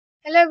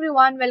Hello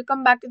everyone,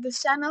 welcome back to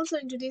this channel. So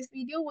in today's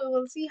video, we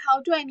will see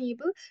how to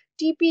enable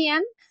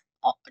Tpm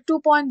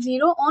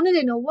 2.0 on a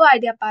Lenovo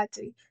IdeaPad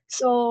 3.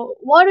 So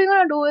what we're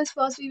going to do is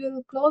first we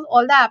will close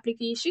all the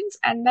applications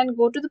and then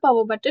go to the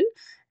power button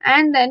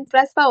and then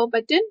press power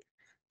button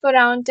for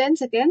around 10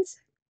 seconds.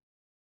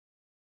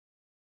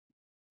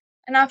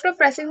 And after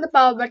pressing the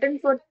power button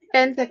for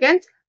 10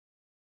 seconds,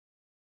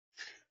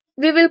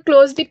 we will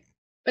close the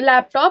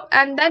laptop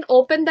and then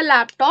open the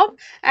laptop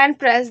and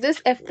press this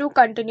F2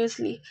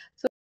 continuously.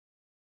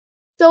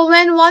 So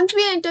when once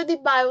we enter the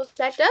BIOS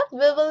setup, we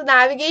will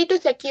navigate to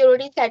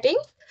security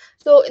settings.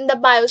 So in the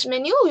BIOS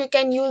menu, you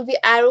can use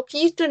the arrow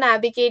keys to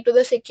navigate to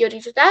the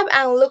security tab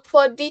and look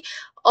for the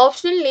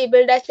option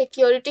labeled as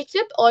security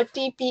chip or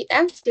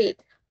TPM state.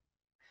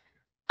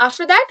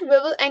 After that, we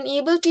will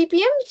enable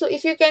TPM. So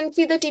if you can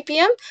see the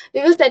TPM,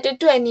 we will set it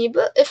to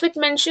enable. If it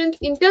mentions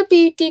Intel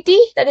PTT,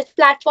 that is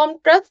platform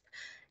trust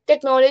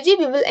technology,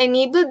 we will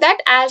enable that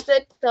as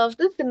it serves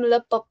a similar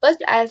purpose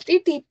as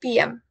the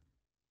TPM.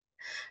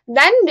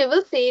 Then we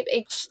will save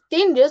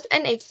changes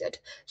and exit.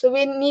 So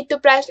we need to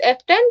press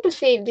F10 to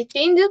save the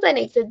changes and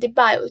exit the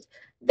BIOS.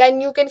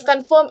 Then you can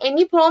confirm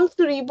any prompts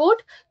to reboot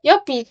your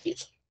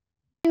PC.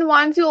 And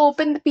once you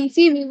open the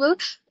PC, we will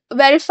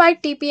verify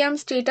TPM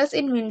status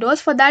in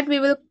Windows. For that, we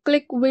will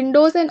click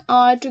Windows and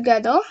R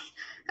together.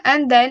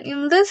 And then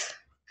in this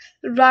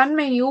run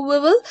menu,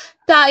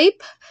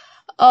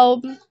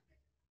 um,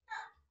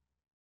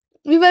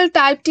 we will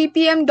type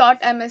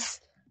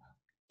tpm.ms.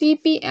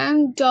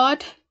 tpm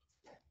dot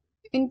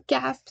in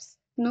caps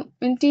no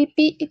in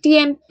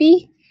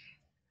tmp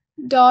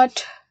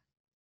dot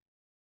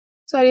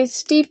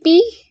it's tpm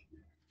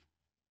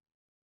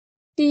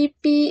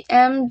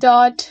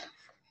dot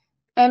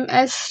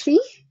msc,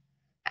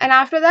 and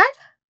after that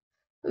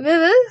we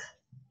will,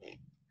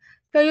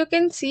 so you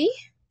can see,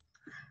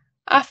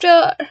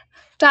 after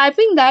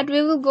typing that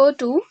we will go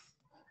to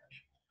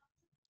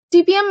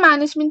tpm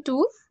management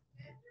tool.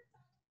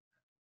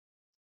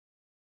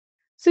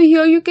 So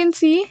here you can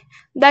see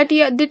that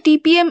here the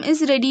tpm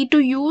is ready to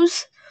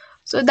use,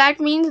 so that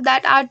means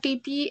that our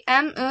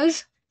tpm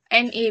is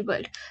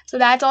enabled. So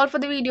that's all for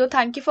the video.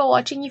 Thank you for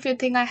watching. If you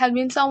think I have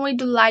been some way,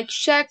 do like,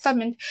 share,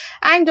 comment,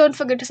 and don't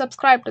forget to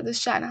subscribe to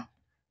this channel.